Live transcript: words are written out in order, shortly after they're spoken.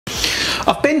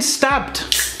I've been stabbed.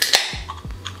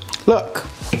 Look,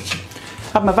 I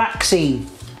had my vaccine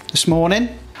this morning.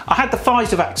 I had the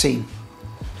Pfizer vaccine.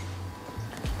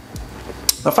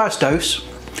 The first dose.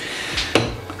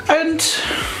 And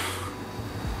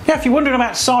yeah, if you're wondering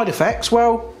about side effects,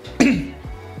 well, I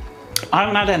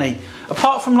haven't had any.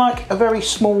 Apart from like a very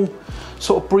small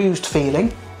sort of bruised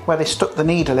feeling where they stuck the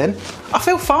needle in, I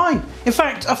feel fine. In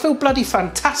fact, I feel bloody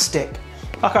fantastic.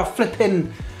 Like I've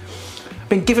been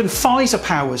given Pfizer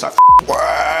powers. Like,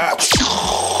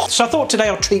 so I thought today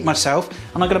I'll treat myself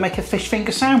and I'm going to make a fish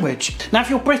finger sandwich. Now if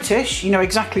you're British, you know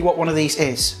exactly what one of these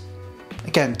is.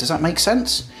 Again, does that make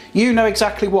sense? You know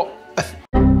exactly what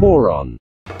a moron.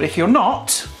 But if you're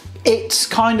not, it's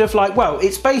kind of like, well,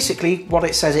 it's basically what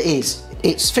it says it is.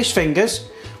 It's fish fingers,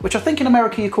 which I think in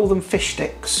America you call them fish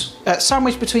sticks.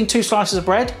 Sandwiched between 2 slices of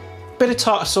bread, bit of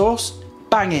tartar sauce,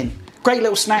 banging. Great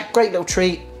little snack, great little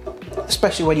treat,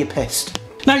 especially when you're pissed.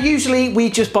 Now usually we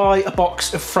just buy a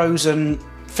box of frozen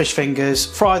fish fingers,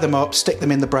 fry them up, stick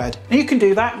them in the bread. And you can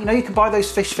do that, you know, you can buy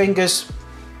those fish fingers.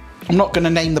 I'm not going to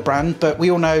name the brand, but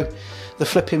we all know the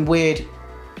flipping weird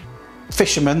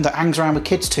fisherman that hangs around with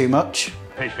kids too much.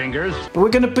 Fish fingers. But we're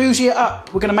going to bougie it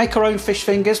up. We're going to make our own fish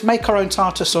fingers, make our own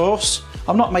tartar sauce.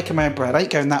 I'm not making my own bread, I ain't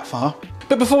going that far.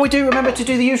 But before we do, remember to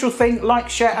do the usual thing, like,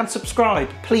 share and subscribe.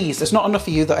 Please, there's not enough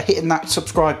of you that are hitting that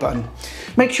subscribe button.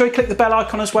 Make sure you click the bell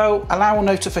icon as well, allow all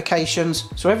notifications,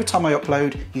 so every time I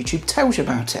upload, YouTube tells you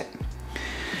about it.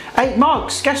 Hey,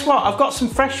 Moggs, guess what? I've got some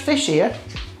fresh fish here.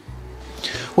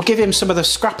 We'll give him some of the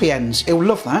scrappy ends. He'll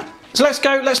love that. So let's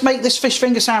go, let's make this fish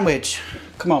finger sandwich.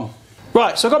 Come on.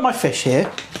 Right, so I've got my fish here,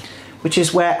 which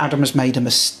is where Adam has made a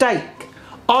mistake.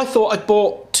 I thought I'd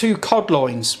bought 2 cod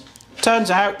loins.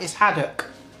 Turns out it's haddock.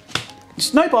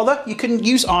 It's no bother, you can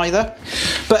use either.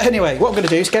 But anyway, what I'm going to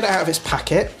do is get it out of its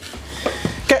packet,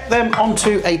 get them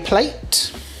onto a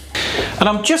plate, and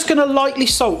I'm just going to lightly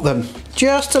salt them,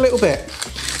 just a little bit.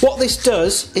 What this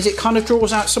does is it kind of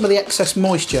draws out some of the excess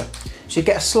moisture, so you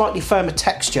get a slightly firmer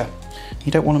texture.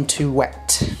 You don't want them too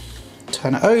wet.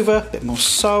 Turn it over, a bit more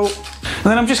salt. And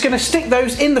then I'm just going to stick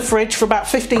those in the fridge for about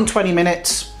 15-20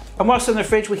 minutes. And whilst in the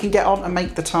fridge, we can get on and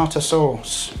make the tartar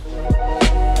sauce.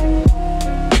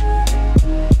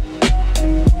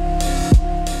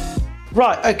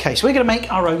 Right, okay, so we're going to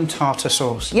make our own tartar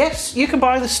sauce. Yes, you can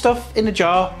buy the stuff in a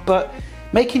jar, but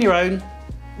making your own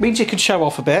means you can show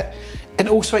off a bit. And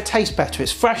also it tastes better.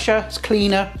 It's fresher, it's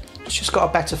cleaner, it's just got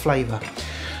a better flavour.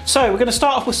 So we're going to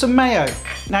start off with some mayo.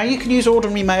 Now you can use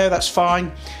ordinary mayo, that's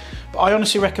fine, but I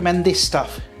honestly recommend this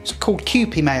stuff. It's called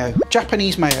Kewpie mayo,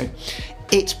 Japanese mayo.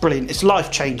 It's brilliant, it's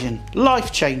life-changing,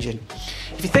 life-changing.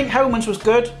 If you think Hellmann's was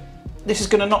good, this is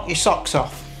going to knock your socks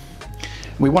off.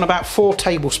 We want about 4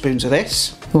 tablespoons of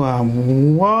this.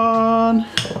 One.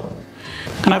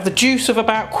 And have the juice of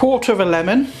about 1/4 of a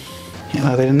lemon. Get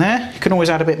that in there. You can always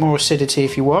add a bit more acidity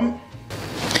if you want.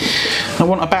 I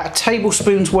want about a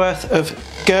tablespoon's worth of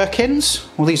gherkins.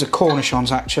 Well, these are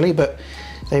Cornichons actually, but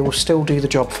they will still do the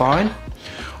job fine.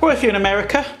 Or if you're in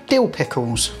America, dill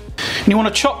pickles. And you want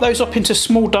to chop those up into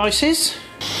small dices.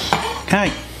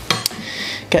 Okay,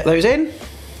 get those in.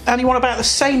 And you want about the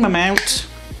same amount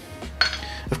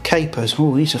of capers.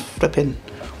 Oh, these are flipping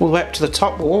all the way up to the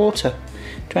top with water.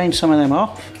 Drain some of them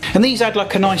off. And these add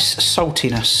like a nice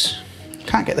saltiness.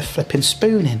 Can't get the flipping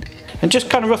spoon in. And just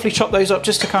kind of roughly chop those up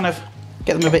just to kind of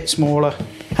get them a bit smaller.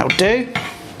 That'll do.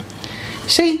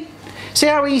 See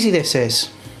how easy this is.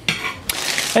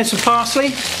 Then some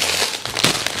parsley.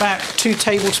 About 2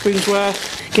 tablespoons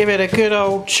worth. Give it a good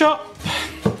old chop.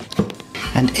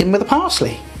 And in with the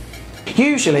parsley.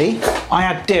 Usually I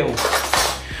add dill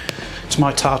to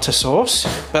my tartar sauce,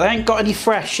 but I ain't got any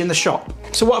fresh in the shop.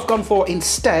 So what I've gone for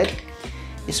instead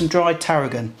is some dried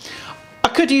tarragon. I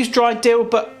could use dried dill,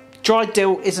 but dried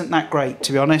dill isn't that great,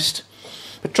 to be honest.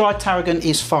 But dried tarragon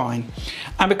is fine.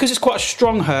 And because it's quite a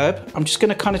strong herb, I'm just going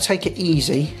to kind of take it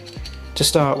easy to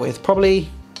start with. Probably,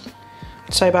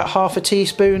 I'd say about 1/2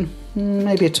 teaspoon,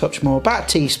 maybe a touch more, about a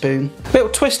teaspoon. A little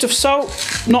twist of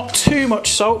salt, not too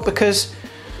much salt because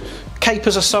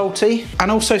capers are salty, and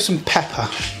also some pepper.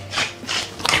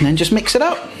 And then just mix it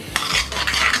up.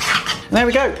 And there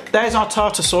we go, there's our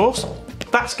tartar sauce.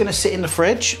 That's going to sit in the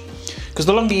fridge, because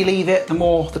the longer you leave it, the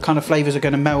more the kind of flavours are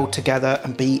going to meld together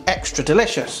and be extra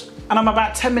delicious. And I'm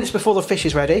about 10 minutes before the fish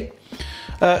is ready.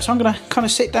 So I'm going to kind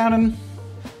of sit down and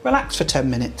relax for 10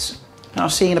 minutes. And I'll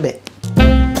see you in a bit.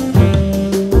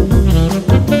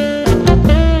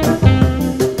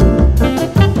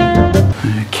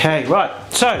 Okay, right,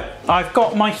 so I've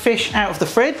got my fish out of the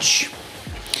fridge.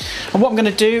 And what I'm going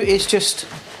to do is just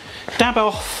dab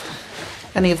off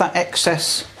any of that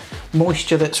excess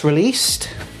moisture that's released.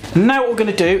 Now what we're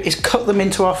going to do is cut them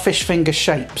into our fish finger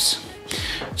shapes.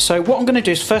 So what I'm going to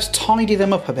do is first tidy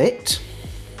them up a bit,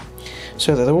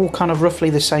 so that they're all kind of roughly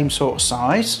the same sort of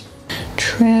size.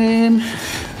 Trim.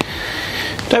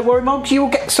 Don't worry, Moggs, you will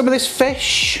get some of this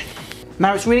fish.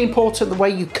 Now it's really important the way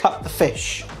you cut the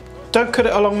fish. Don't cut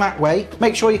it along that way.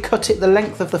 Make sure you cut it the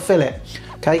length of the fillet,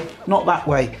 okay? Not that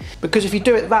way, because if you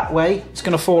do it that way, it's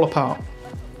going to fall apart.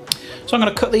 So I'm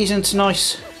going to cut these into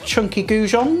nice chunky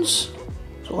goujons,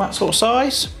 so that sort of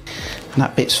size. And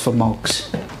that bit's for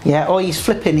Moggs. Yeah, oh, he's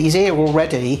flipping his ear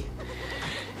already.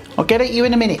 I'll get at you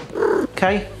in a minute,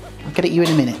 okay? I'll get at you in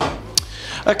a minute.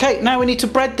 Okay, now we need to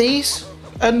bread these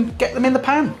and get them in the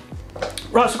pan.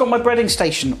 Right, so I've got my breading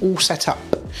station all set up.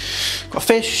 Got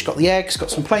fish, got the eggs,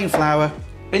 got some plain flour,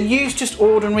 and use just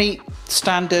ordinary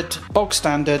standard, bog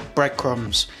standard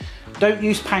breadcrumbs. Don't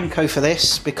use panko for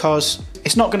this because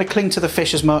it's not going to cling to the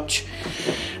fish as much,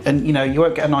 and you know, you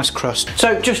won't get a nice crust.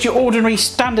 So just your ordinary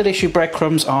standard issue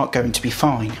breadcrumbs are going to be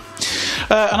fine.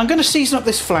 And I'm going to season up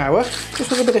this flour just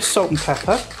with a bit of salt and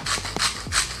pepper,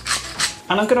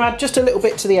 and I'm going to add just a little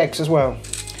bit to the eggs as well.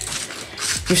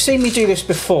 You've seen me do this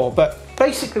before, but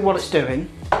basically what it's doing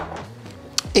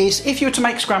is, if you were to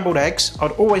make scrambled eggs,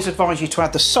 I'd always advise you to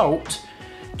add the salt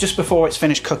just before it's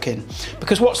finished cooking,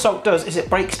 because what salt does is it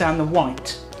breaks down the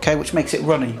white, okay, which makes it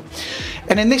runny.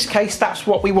 And in this case, that's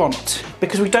what we want,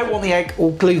 because we don't want the egg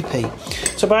all gloopy.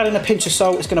 So by adding a pinch of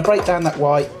salt, it's going to break down that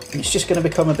white, and it's just going to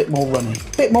become a bit more runny,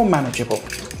 a bit more manageable.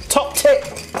 Top tip,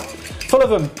 full of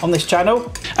them on this channel.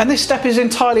 And this step is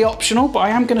entirely optional, but I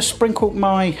am going to sprinkle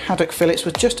my haddock fillets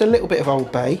with just a little bit of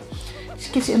Old Bay. It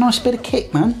gives it a nice bit of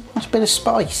kick, man, nice bit of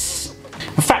spice.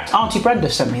 In fact, Auntie Brenda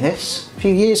sent me this a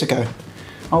few years ago.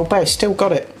 Old Bay, still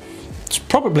got it. It's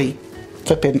probably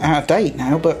flipping out of date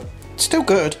now, but it's still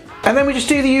good. And then we just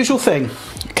do the usual thing.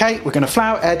 Okay, we're going to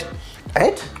flour,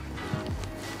 egg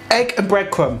and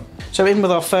breadcrumb. So in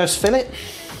with our first fillet,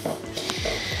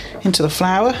 into the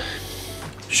flour,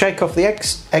 shake off the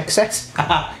excess,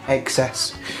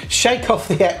 shake off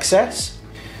the excess.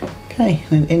 Okay,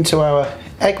 then into our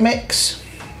egg mix,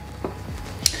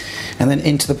 and then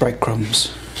into the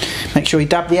breadcrumbs. Make sure you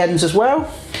dab the ends as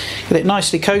well, get it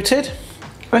nicely coated.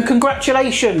 And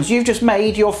congratulations, you've just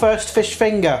made your first fish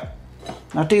finger.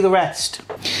 Now do the rest.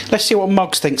 Let's see what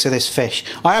Moggs thinks of this fish.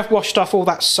 I have washed off all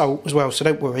that salt as well, so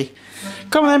don't worry.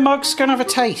 Come on then, Moggs, go and have a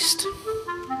taste.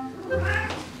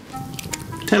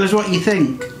 Tell us what you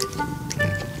think.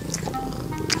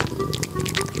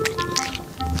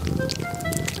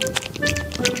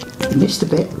 You missed a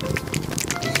bit.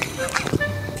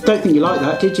 Don't think you like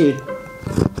that, did you?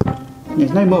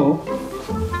 There's no more.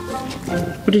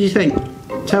 What did you think?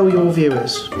 Tell your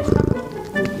viewers.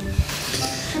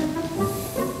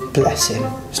 Bless him.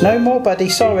 There's no more, buddy,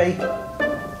 sorry.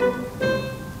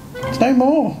 There's no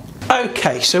more.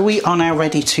 Okay, so we are now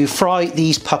ready to fry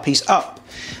these puppies up.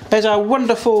 There's our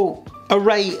wonderful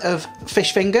array of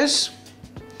fish fingers.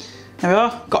 There we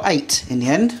are, got 8 in the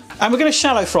end. And we're going to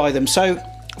shallow fry them. So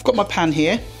I've got my pan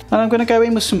here, and I'm going to go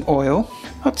in with some oil.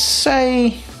 I'd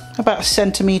say about 1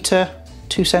 centimetre,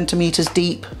 2 centimetres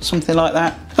deep, something like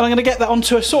that. And I'm going to get that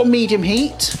onto a sort of medium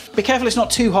heat. Be careful it's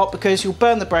not too hot, because you'll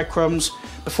burn the breadcrumbs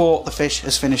before the fish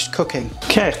has finished cooking.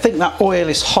 Okay, I think that oil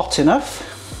is hot enough.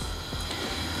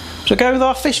 So go with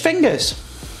our fish fingers.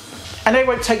 And they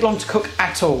won't take long to cook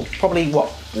at all. Probably,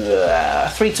 what,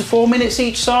 3 to 4 minutes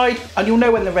each side. And you'll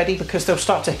know when they're ready, because they'll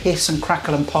start to hiss and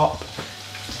crackle and pop.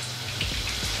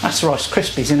 That's the Rice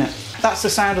Krispies, isn't it? That's the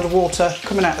sound of the water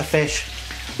coming out of the fish.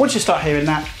 Once you start hearing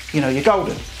that, you know you're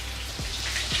golden.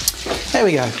 There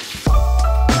we go.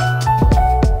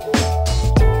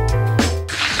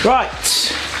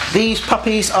 Right, these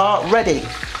puppies are ready.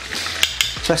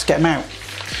 So let's get them out.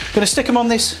 I'm going to stick them on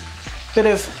this bit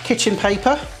of kitchen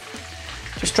paper.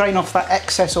 Just drain off that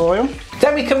excess oil.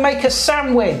 Then we can make a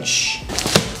sandwich.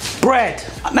 Bread.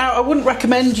 Now, I wouldn't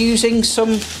recommend using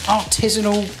some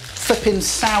artisanal flipping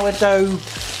sourdough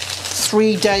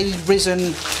 3-day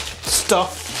risen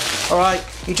stuff. All right,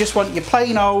 you just want your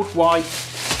plain old white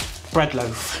bread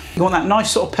loaf. You want that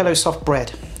nice sort of pillow soft bread.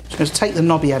 So I'm going to take the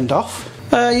knobby end off.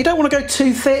 You don't want to go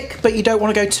too thick, but you don't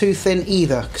want to go too thin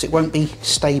either, because it won't be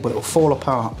stable, it'll fall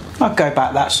apart. I'll go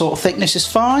back, that sort of thickness is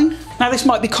fine. Now this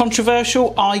might be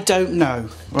controversial, I don't know,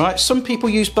 right? Some people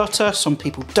use butter, some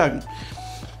people don't.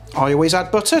 I always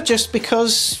add butter just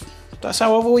because that's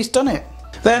how I've always done it.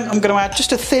 Then I'm going to add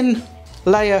just a thin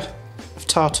layer of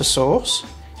tartar sauce,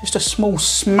 just a small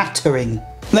smattering.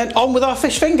 And then on with our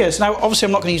fish fingers. Now obviously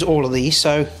I'm not going to use all of these,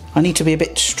 so I need to be a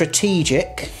bit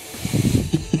strategic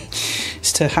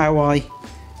as to how I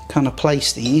kind of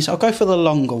place these. I'll go for the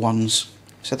longer ones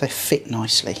so they fit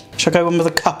nicely. Shall I go in with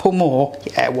a couple more?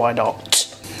 Yeah, why not?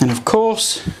 And of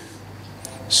course,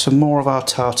 some more of our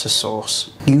tartar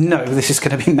sauce. You know this is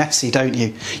going to be messy, don't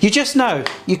you? You just know.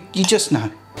 You just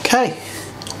know. Okay,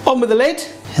 on with the lid.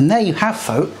 And there you have,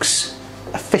 folks,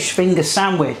 a fish finger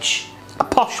sandwich. A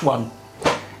posh one.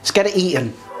 Let's get it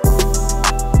eaten.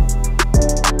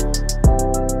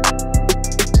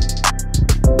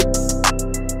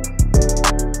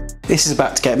 This is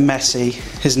about to get messy,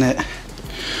 isn't it?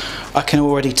 I can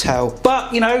already tell.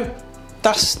 But, you know,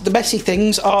 that's the messy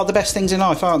things are the best things in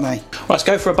life, aren't they? Right, let's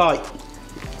go for a bite.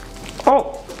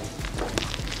 Oh!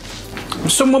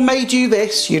 If someone made you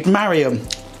this, you'd marry them.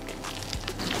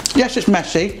 Yes, it's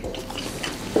messy,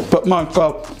 but my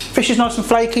God. Fish is nice and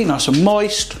flaky, nice and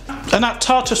moist. And that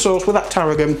tartar sauce with that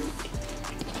tarragon,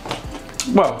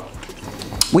 well,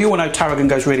 we all know tarragon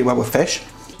goes really well with fish.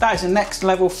 That is a next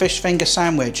level fish finger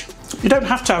sandwich. You don't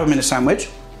have to have them in a sandwich.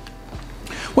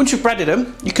 Once you've breaded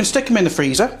them, you can stick them in the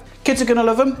freezer. Kids are gonna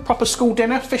love them. Proper school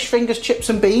dinner, fish fingers, chips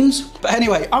and beans. But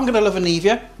anyway, I'm gonna love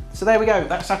Anivia. So there we go,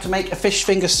 that's how to make a fish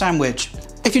finger sandwich.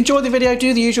 If you enjoyed the video,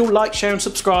 do the usual, like, share and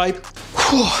subscribe.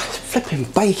 Whew, it's flipping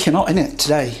baking hot, isn't it,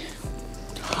 today?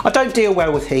 I don't deal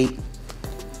well with heat.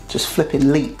 Just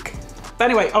flipping leak. But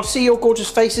anyway, I'll see your gorgeous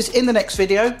faces in the next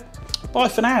video. Bye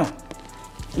for now.